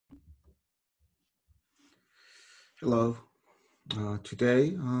Hello.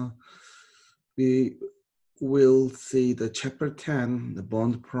 Today we will see the chapter 10, the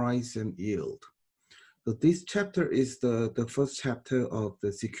bond price and yield. So this chapter is the first chapter of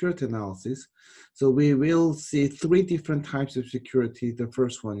the security analysis. So we will see three different types of security. The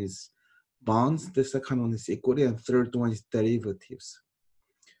first one is bonds, the second one is equity, and third one is derivatives.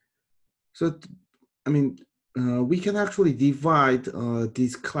 So, we can actually divide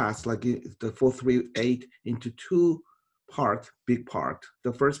this class, like the 438, into two big part.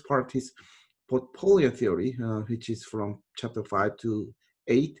 The first part is portfolio theory, which is from chapter 5 to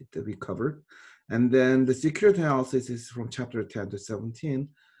 8 that we covered. And then the security analysis is from chapter 10 to 17.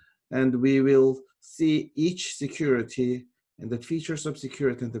 And we will see each security and the features of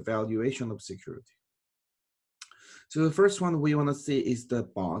security and the valuation of security. So the first one we want to see is the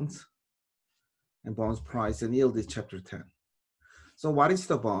bonds. And bonds price and yield is chapter 10. So what is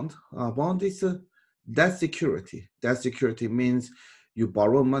the bond? Bond is a debt security. Debt security means you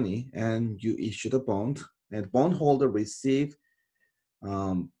borrow money and you issue the bond, and bondholder receive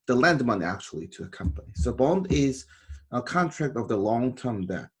the lend money actually to a company. So bond is a contract of the long-term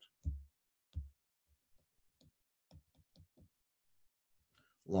debt.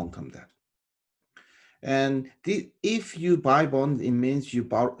 Long-term debt. And if you buy bond, it means you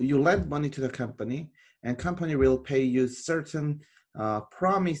lend money to the company, and company will pay you certain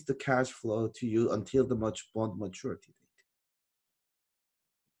promised cash flow to you until the bond maturity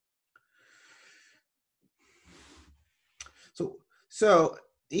date. So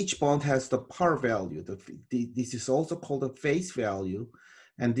each bond has the par value. This is also called the face value,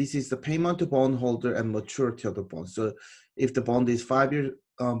 and this is the payment to bondholder and maturity of the bond. So if the bond is 5-year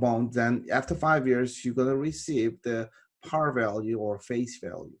bond, then after 5 years, you're gonna receive the par value or face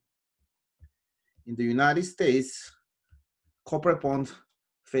value. In the United States, corporate bond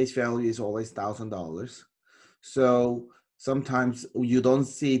face value is always $1,000. So sometimes you don't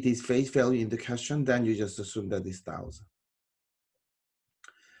see this face value in the question, then you just assume that it's 1,000.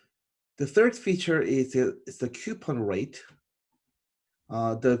 The third feature is the coupon rate.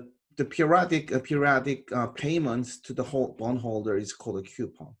 The periodic payments to the bondholder is called a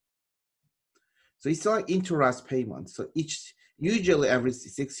coupon. So it's like interest payments. So usually every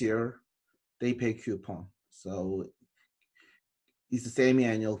 6 years, they pay coupon. So it's the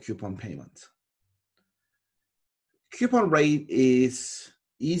semi-annual coupon payment. Coupon rate is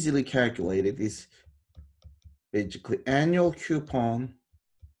easily calculated. It's basically annual coupon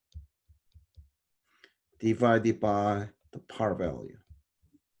divided by the par value,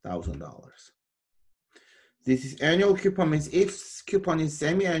 $1,000. This is annual coupon, means if coupon is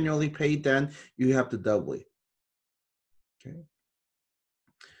semi-annually paid, then you have to double it. Okay,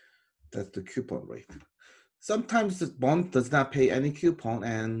 that's the coupon rate. Sometimes the bond does not pay any coupon,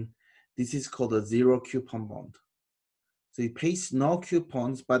 and this is called a zero coupon bond. So it pays no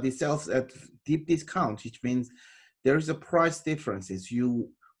coupons, but it sells at deep discount, which means there is a price differences.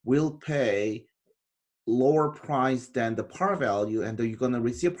 You will pay lower price than the par value, and you're going to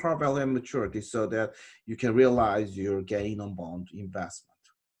receive par value and maturity so that you can realize your gain on bond investment.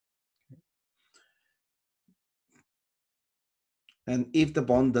 And if the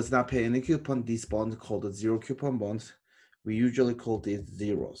bond does not pay any coupon, this bond is called a zero coupon bonds. We usually call these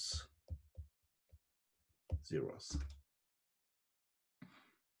zeros. Zeros.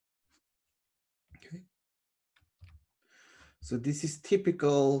 Okay. So this is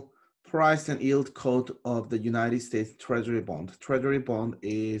typical price and yield code of the United States Treasury bond. Treasury bond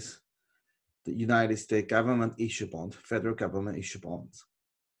is the United States government issue bond, federal government issue bonds.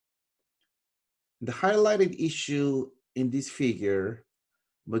 The highlighted issue in this figure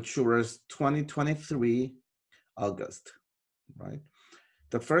matures 2023 August, right?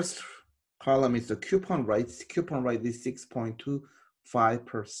 The first column is the coupon rate. Coupon rate is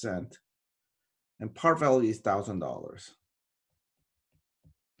 6.25%, and par value is $1,000.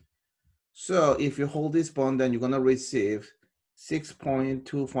 So if you hold this bond, then you're gonna receive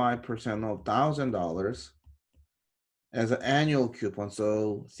 6.25% of $1,000 as an annual coupon,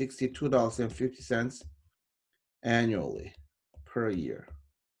 so $62.50 annually per year.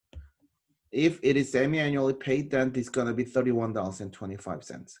 If it is semi-annually paid, then it's gonna be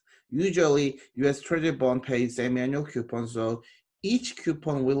 $31.25. Usually, U.S. Treasury bond pays semi-annual coupon, so each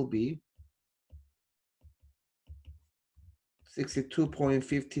coupon will be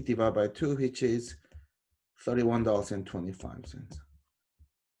 62.50 divided by 2, which is $31.25.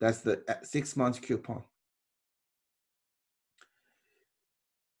 That's the 6 months coupon.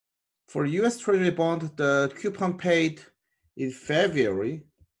 For U.S. Treasury bond, the coupon paid is February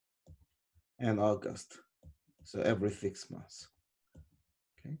and August, so every 6 months.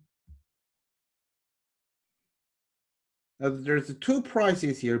 Okay. There's two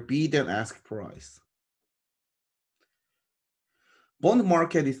prices here, bid and ask price. Bond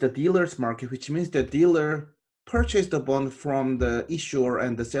market is the dealer's market, which means the dealer purchased the bond from the issuer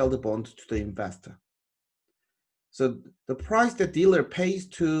and sell the bond to the investor. So the price the dealer pays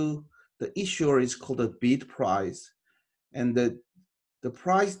to the issuer is called the bid price, and the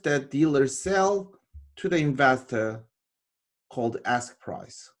price that dealer sell to the investor called ask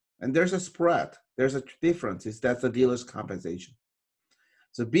price. And there's a spread. There's a difference. That's the dealer's compensation.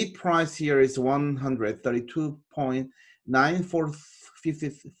 So bid price here is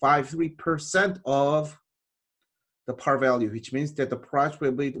 132.9453% of the par value, which means that the price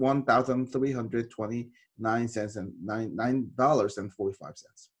will be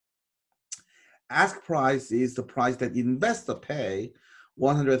 $1,329.45. Ask price is the price that investor pay,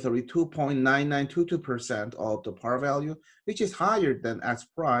 132.9922% of the par value, which is higher than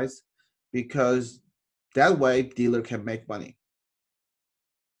ask price because that way dealer can make money.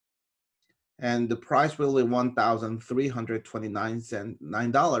 And the price will be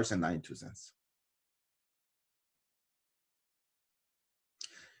 $1,329.92.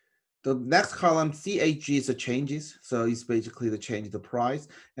 The next column, CHG, is the changes. So it's basically the change of the price.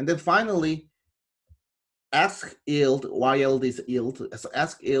 And then finally, ask yield, YLD is yield. So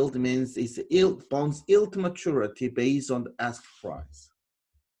ask yield means it's yield, bonds yield to maturity based on the ask price.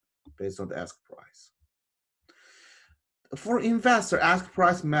 Based on the ask price. For investor, ask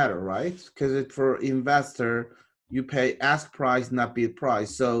price matter, right? Because for investor, you pay ask price, not bid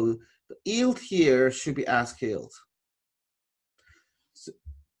price. So the yield here should be ask yield. So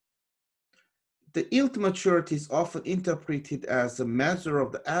the yield to maturity is often interpreted as a measure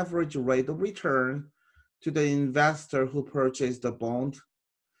of the average rate of return to the investor who purchased the bond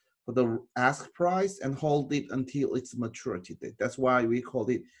for the ask price and hold it until its maturity date. That's why we call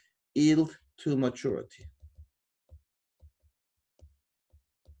it yield to maturity.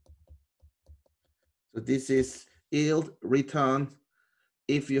 So this is yield return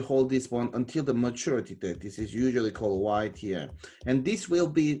if you hold this bond until the maturity date. This is usually called YTM. And this will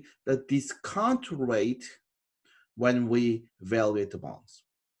be the discount rate when we evaluate the bonds.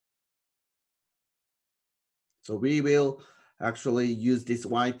 So we will actually use this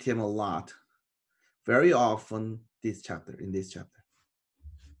YTM a lot, very often in this chapter.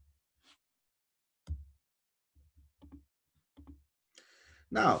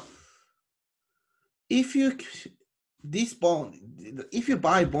 Now, if you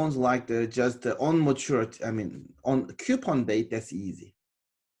buy bonds like just on maturity, on coupon date, that's easy.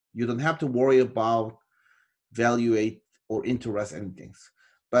 You don't have to worry about valuate or interest anything.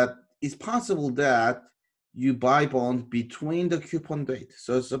 But it's possible that you buy bond between the coupon date.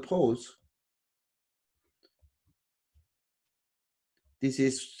 So suppose this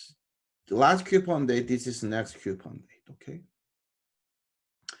is the last coupon date, this is the next coupon date, okay?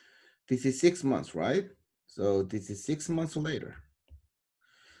 This is 6 months, right? So this is 6 months later.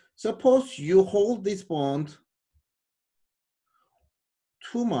 Suppose you hold this bond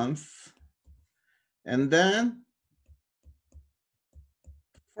 2 months and then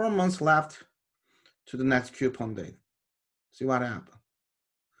 4 months left to the next coupon date. See what happened?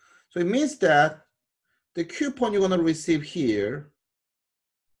 So it means that the coupon you're gonna receive here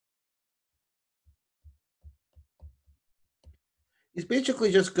is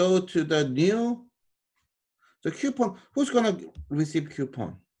basically just go to the coupon. Who's gonna receive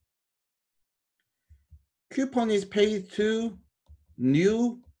coupon? Coupon is paid to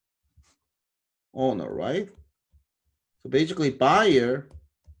new owner, right? So basically buyer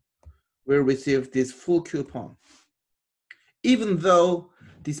will receive this full coupon. Even though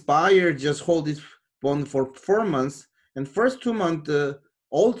this buyer just hold this bond for 4 months, and first 2 months the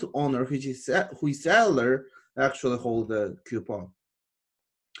old owner, who is seller, actually hold the coupon.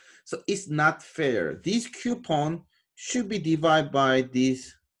 So it's not fair. This coupon should be divided by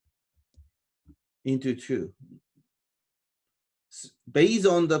this into 2, based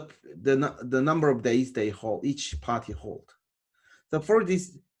on the number of days they hold, each party hold. So for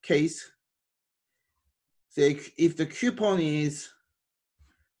this case, say if the coupon is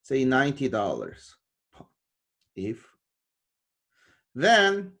say $90,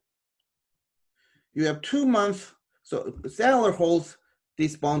 then you have 2 months. So seller holds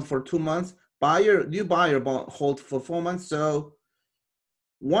this bond for 2 months. New buyer bond hold for 4 months. So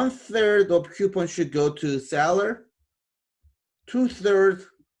 1/3 of coupon should go to seller. 2/3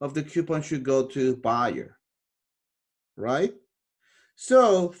 of the coupon should go to buyer, right?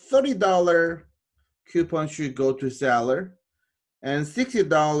 So $30 coupon should go to seller, and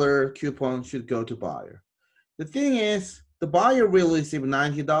 $60 coupon should go to buyer. The thing is, the buyer will receive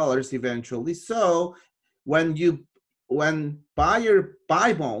 $90 eventually. So when you when buyer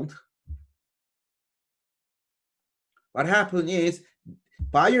buy bond, what happened is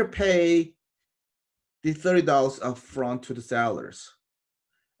buyer pay the $30 upfront to the sellers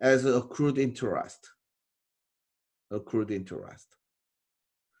as accrued interest. Accrued interest.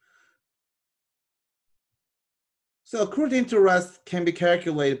 So accrued interest can be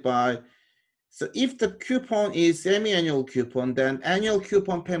calculated by, so if the coupon is semi-annual coupon, then annual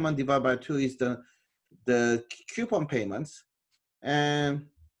coupon payment divided by 2 is the coupon payments. And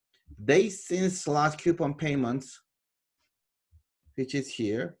days since last coupon payments, which is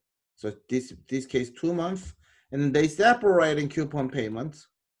here. So this case 2 months. And then they separating coupon payments,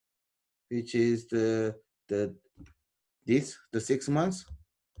 which is the 6 months.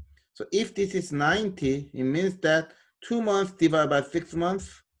 So if this is 90, it means that 2 months divided by 6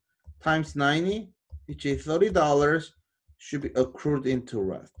 months times 90, which is $30, should be accrued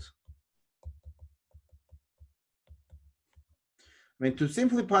interest. I mean, to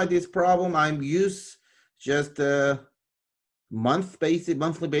simplify this problem, I'm use just the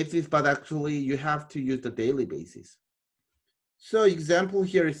monthly basis, but actually you have to use the daily basis. So example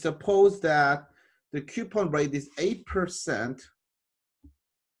here is suppose that the coupon rate is 8%.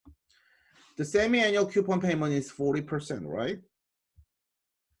 The semi-annual coupon payment is 40%, right?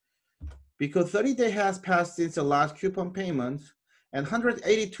 Because 30 days has passed since the last coupon payment, and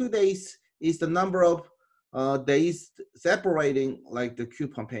 182 days is the number of days separating like the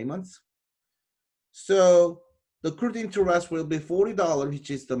coupon payments. So the accrued interest will be $40,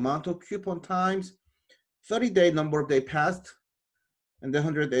 which is the amount of coupon times 30-day number of days passed, and the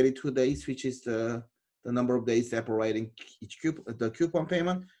 182 days, which is the number of days separating each coupon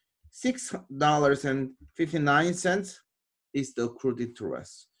payment. $6.59 is the accrued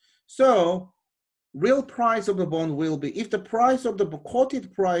interest. So real price of the bond will be, if the price of the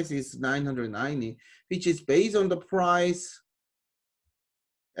quoted price is 990, which is based on the price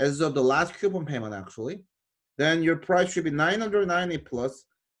as of the last coupon payment actually, then your price should be 990 plus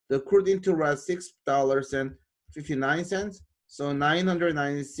the accrued interest $6.59. So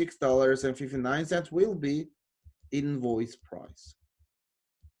 $996.59 will be invoice price.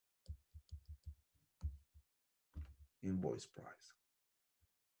 Invoice price.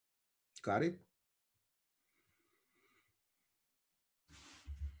 Got it?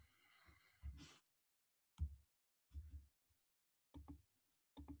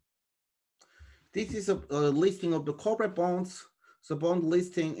 This is a listing of the corporate bonds. So bond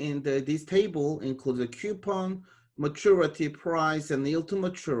listing in this table includes a coupon, maturity, price, and yield to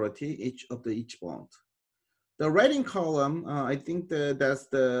maturity each bond. The rating column, I think that's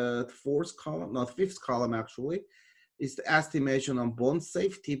the fifth column actually, is the estimation on bond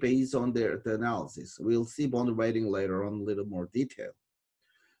safety based on the analysis. We'll see bond rating later on in a little more detail.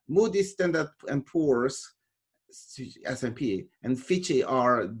 Moody's, Standard & Poor's, S&P, and Fitch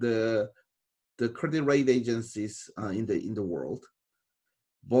are the credit rating agencies in the world.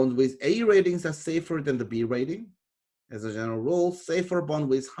 Bond with A ratings are safer than the B rating. As a general rule, safer bond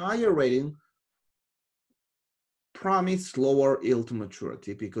with higher rating promise lower yield to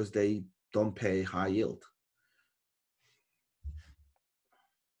maturity because they don't pay high yield.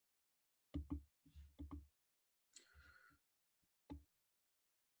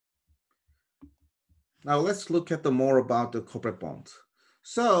 Now let's look at more about the corporate bonds.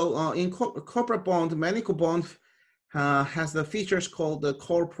 So in corporate bond, many bond has the features called the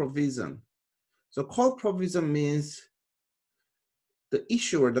call provision. So call provision means the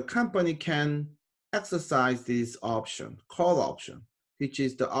issuer, the company can exercise this option, call option, which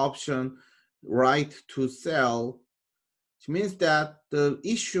is the option right to sell, which means that the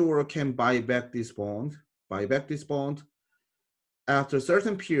issuer can buy back this bond after a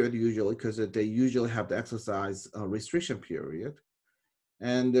certain period, usually, because they usually have the exercise restriction period,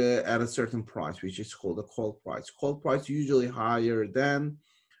 and at a certain price, which is called the call price. Call price usually higher than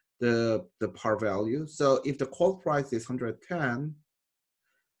the par value. So if the call price is 110,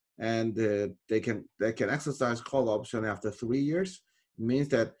 and they can exercise call option after 3 years, it means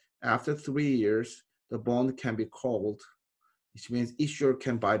that after 3 years, the bond can be called, which means issuer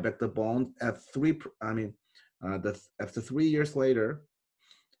can buy back the bond at after 3 years later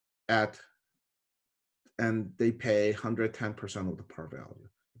and they pay 110% of the par value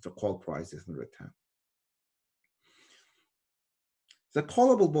if the call price is 110. The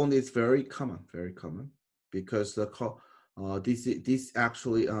callable bond is very common, because the this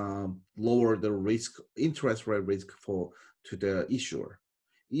actually lower the risk, interest rate risk to the issuer.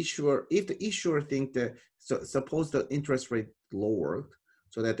 If the issuer think that, so suppose the interest rate lowered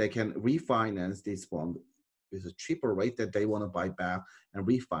so that they can refinance this bond with a cheaper rate that they want to buy back and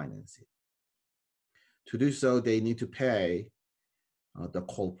refinance it. To do so, they need to pay the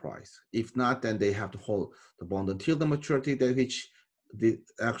call price. If not, then they have to hold the bond until the maturity date, which they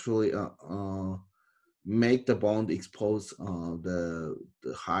actually make the bond expose the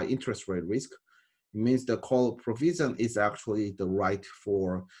high interest rate risk. It means the call provision is actually the right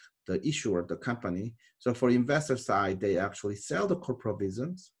for the issuer, the company. So for investor side, they actually sell the call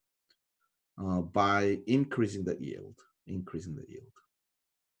provisions by increasing the yield.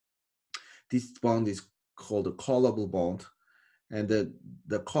 This bond is called a callable bond, and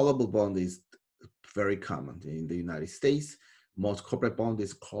the callable bond is very common in the United States. Most corporate bond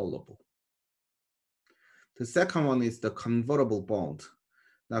is callable. The second one is the convertible bond.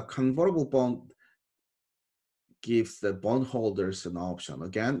 Now, convertible bond gives the bondholders an option.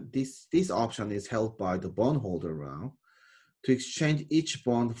 Again, this option is held by the bondholder now to exchange each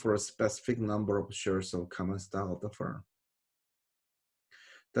bond for a specific number of shares of common stock of the firm.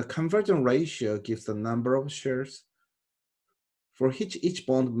 The conversion ratio gives the number of shares for which each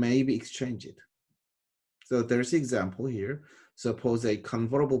bond may be exchanged. So there's an example here. Suppose a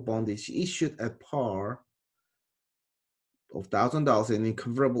convertible bond is issued at par of $1,000 and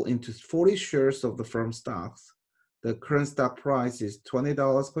convertible into 40 shares of the firm stocks. The current stock price is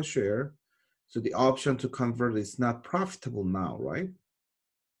 $20 per share. So the option to convert is not profitable now, right?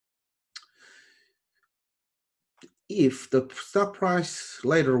 If the stock price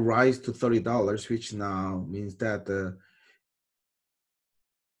later rise to $30, which now means that the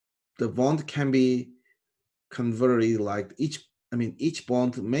bond can be converted like each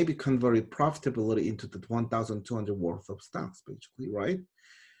bond may be converted profitability into the 1,200 worth of stocks, basically, right?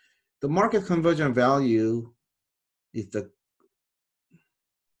 The market conversion value is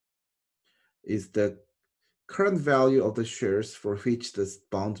the current value of the shares for which the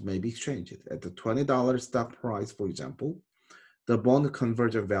bond may be exchanged. At the $20 stock price, for example, the bond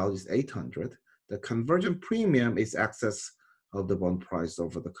conversion value is 800. The conversion premium is excess of the bond price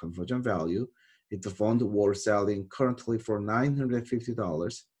over the conversion value. If the bond were selling currently for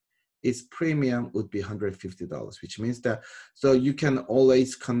 $950, its premium would be $150, which means that, so you can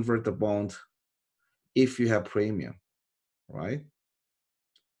always convert the bond if you have premium, right?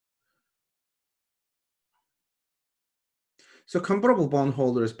 So convertible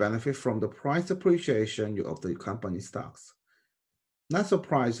bondholders benefit from the price appreciation of the company stocks. Not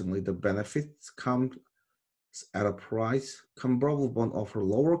surprisingly, the benefits come at a price. Convertible bond offer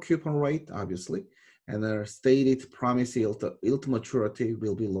lower coupon rate, obviously, and their stated promise yield to maturity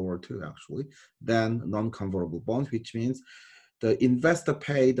will be lower too, actually, than non-convertible bonds, which means the investor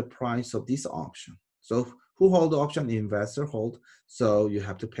pay the price of this option. So who hold the option? The investor hold, so you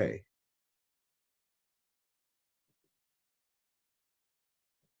have to pay.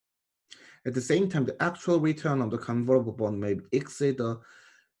 At the same time, the actual return on the convertible bond may exceed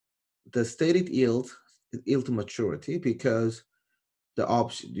the stated yield to maturity, because the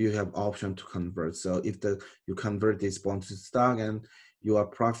option, you have option to convert. So if you convert this bond to stock and you are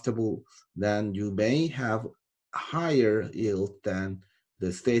profitable, then you may have a higher yield than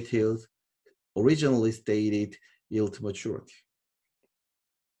the state yield, originally stated yield to maturity.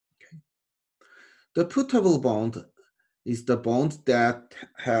 Okay. The puttable bond is the bond that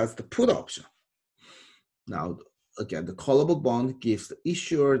has the put option. Now, again, the callable bond gives the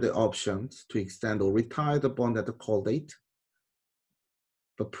issuer the options to extend or retire the bond at the call date.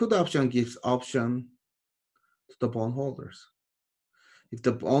 The put option gives option to the bondholders. If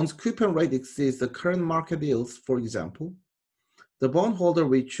the bond's coupon rate exceeds the current market yields, for example, the bondholder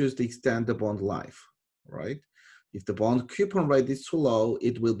will choose to extend the bond life, right? If the bond coupon rate is too low,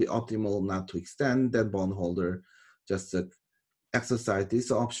 it will be optimal not to extend. Then bondholder just exercise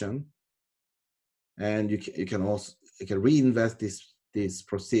this option, and you can reinvest these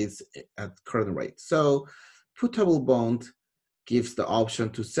proceeds at current rate. So puttable bond gives the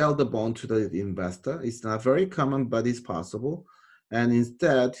option to sell the bond to the investor. It's not very common, but it's possible. And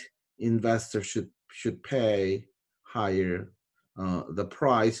instead, investors should pay higher the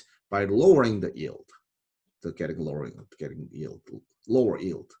price by lowering the yield, lower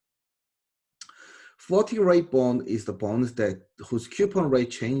yield. Floating rate bond is the bonds whose coupon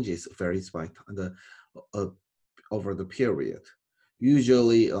rate changes varies by over the period.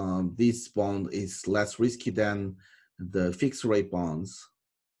 Usually, this bond is less risky than the fixed rate bonds,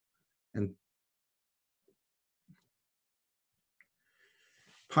 and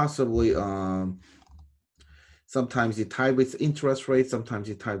possibly sometimes it tied with interest rate, sometimes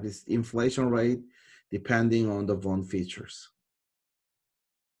it tied with inflation rate, depending on the bond features.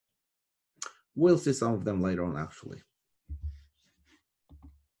 We'll see some of them later on, actually.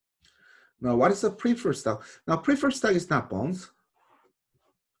 Now, what is a preferred stock? Now, preferred stock is not bonds.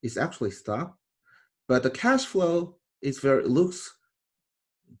 It's actually stock, But the cash flow is looks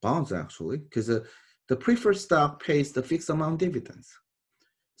bonds actually, because the preferred stock pays the fixed amount dividends.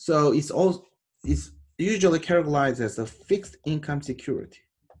 So it's usually characterized as a fixed income security.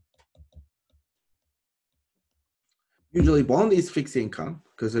 Usually bond is fixed income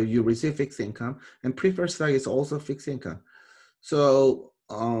because you receive fixed income, and preferred stock is also fixed income. So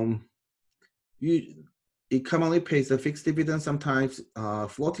it commonly pays a fixed dividend. Sometimes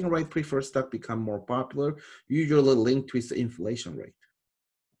floating rate preferred stock become more popular, usually linked with the inflation rate.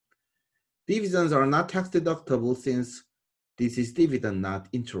 Dividends are not tax deductible since this is dividend, not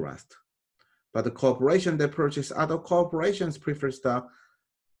interest. But the corporation that purchase other corporations' preferred stock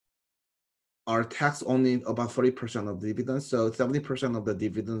are taxed only about 30% of dividends. So 70% of the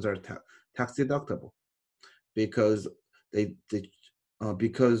dividends are tax deductible because the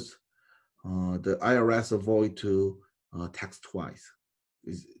IRS avoid to tax twice.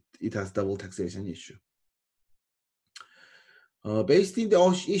 It has double taxation issue. Based in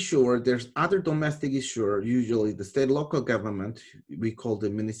the issuer, there's other domestic issuer, usually the state local government. We call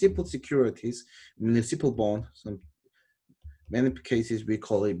the municipal securities, municipal bond. Many cases we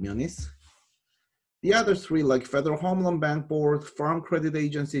call it munis. The other three, like Federal Home Loan Bank Board, Farm Credit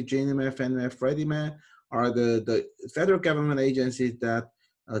Agency, Ginnie Mae, Fannie Mae, Freddie Mae, are the federal government agencies that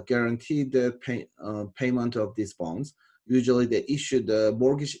guarantee the payment of these bonds. Usually they issue the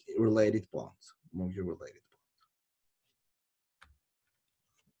mortgage-related bonds, mortgage-related.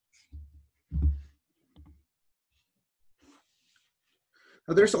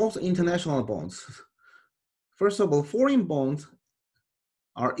 Now there's also international bonds. First of all, foreign bonds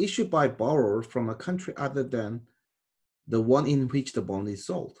are issued by borrowers from a country other than the one in which the bond is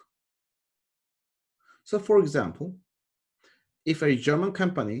sold. So for example, if a German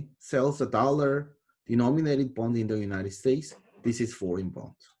company sells a dollar-denominated bond in the United States, this is foreign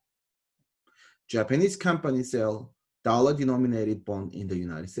bond. Japanese companies sell dollar-denominated bond in the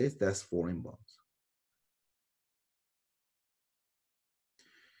United States, that's foreign bonds.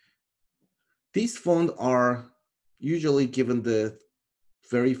 These funds are usually given the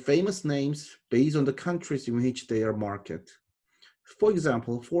very famous names based on the countries in which they are marketed. For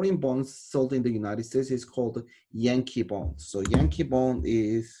example, foreign bonds sold in the United States is called Yankee bond. So Yankee bond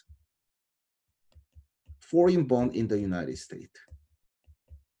is foreign bond in the United States.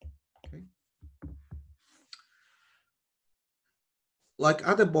 Okay. Like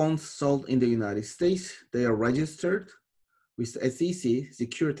other bonds sold in the United States, they are registered with the SEC,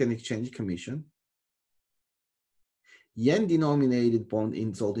 Securities and Exchange Commission. Yen-denominated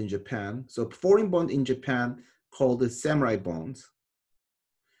bond sold in Japan. So foreign bond in Japan called the samurai bonds.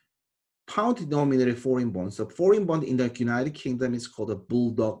 Pound-denominated foreign bonds. So foreign bond in the United Kingdom is called the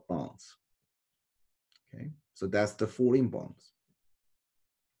bulldog bonds. Okay, so that's the foreign bonds.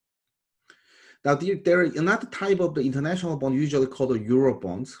 Now there is another type of the international bond usually called the Euro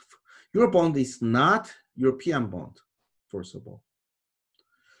bonds. Euro bond is not European bond, first of all.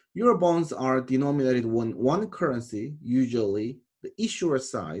 Euro bonds are denominated in one currency, usually the issuer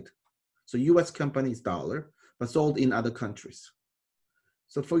side. So US company is dollar, but sold in other countries.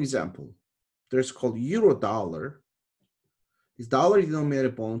 So for example, there's called Euro dollar. It's dollar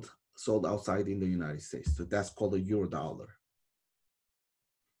denominated bond sold outside in the United States. So that's called a Euro dollar.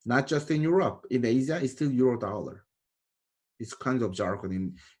 Not just in Europe, in Asia, it's still Euro dollar. It's kind of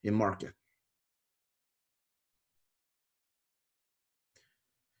jargon in market.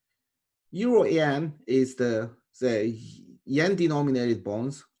 Euro yen is the yen denominated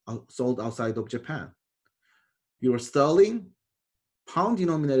bonds sold outside of Japan. Euro sterling, pound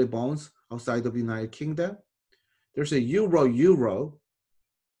denominated bonds outside of the United Kingdom. There's a euro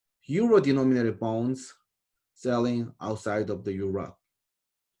denominated bonds selling outside of the Europe.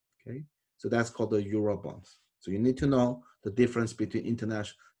 Okay, so that's called the Euro bonds. So you need to know the difference between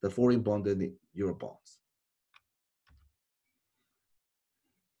the foreign bond and the Euro bonds.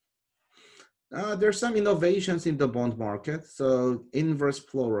 There's some innovations in the bond market. So inverse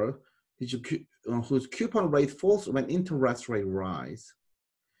floor, whose coupon rate falls when interest rate rise.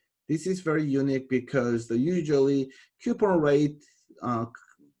 This is very unique because usually coupon rate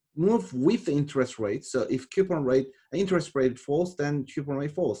move with the interest rate. So if interest rate falls, then coupon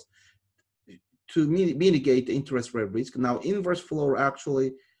rate falls to mitigate the interest rate risk. Now inverse floor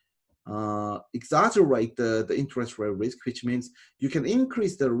actually exaggerate the interest rate risk, which means you can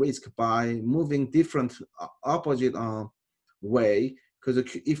increase the risk by moving different opposite way. Because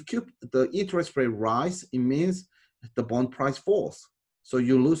if the interest rate rise, it means the bond price falls, so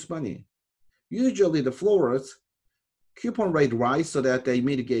you lose money. Usually the floors coupon rate rise so that they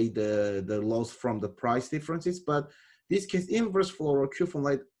mitigate the loss from the price differences, but this case inverse floor coupon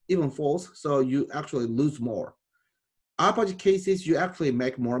rate even falls, so you actually lose more. Opposite cases, you actually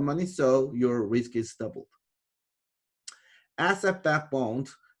make more money, so your risk is doubled. Asset-backed bond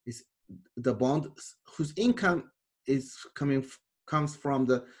is the bond whose income is comes from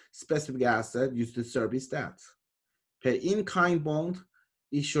the specific asset used to service that. Pay-in-kind bond,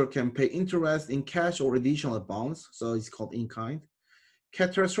 issuer can pay interest in cash or additional bonds, so it's called in-kind.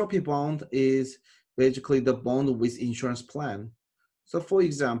 Catastrophe bond is basically the bond with insurance plan. So for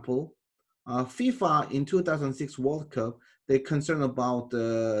example, FIFA in 2006 World Cup, they're concerned about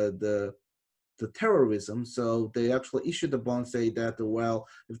the terrorism. So they actually issued the bond say that, well,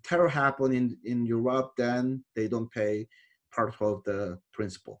 if terror happened in Europe, then they don't pay part of the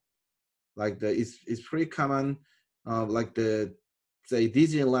principal. Like it's pretty common, like say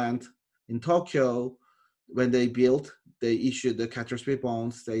Disneyland in Tokyo, when they built, they issued the catastrophe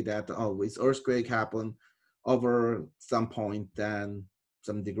bonds, say that, oh, it's earthquake happen over some point, then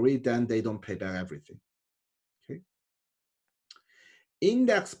some degree, then they don't pay back everything. Okay.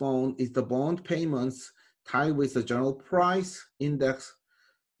 Index bond is the bond payments tied with the general price index,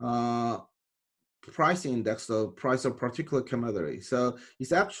 price index, the price of particular commodity. So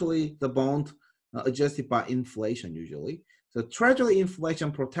it's actually the bond adjusted by inflation usually. So treasury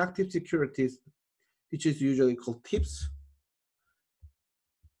inflation protective securities, which is usually called TIPS,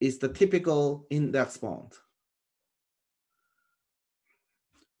 is the typical index bond.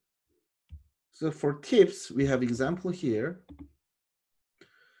 So for TIPS, we have example here.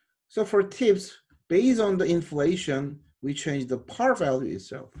 So for TIPS, based on the inflation, we change the par value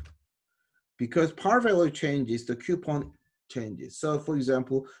itself. Because par value changes, the coupon changes. So for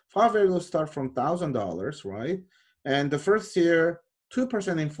example, par value start from $1,000, right? And the first year,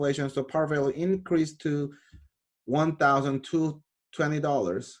 2% inflation, so par value increased to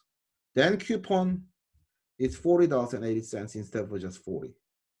 $1,220. Then coupon is $40.80 instead of just 40.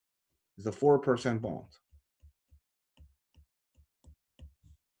 It's a 4% bond.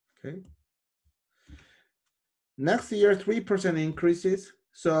 Okay. Next year, 3% increases.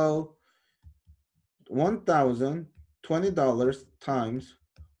 So $1,020 times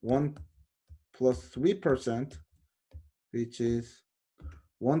 1 plus 3%, which is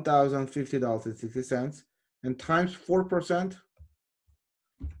 $1,050.60, and times 4%,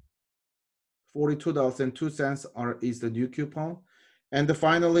 $42.02 is the new coupon. And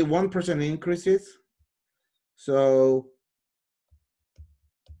finally, 1% increases. So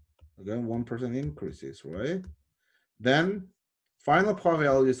again, 1% increases, right? Then final par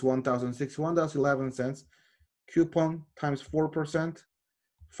value is $1,061.11. Coupon times 4%.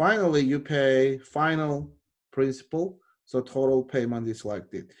 Finally, you pay final principal. So total payment is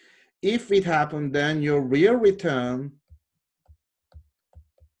like this. If it happened, then your real return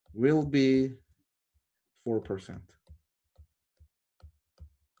will be 4%.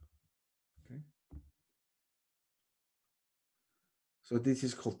 Okay. So this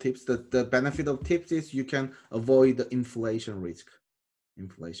is called TIPS. The benefit of TIPS is you can avoid the inflation risk.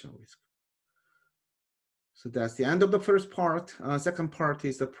 So that's the end of the first part. Second part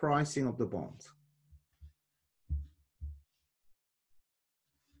is the pricing of the bonds.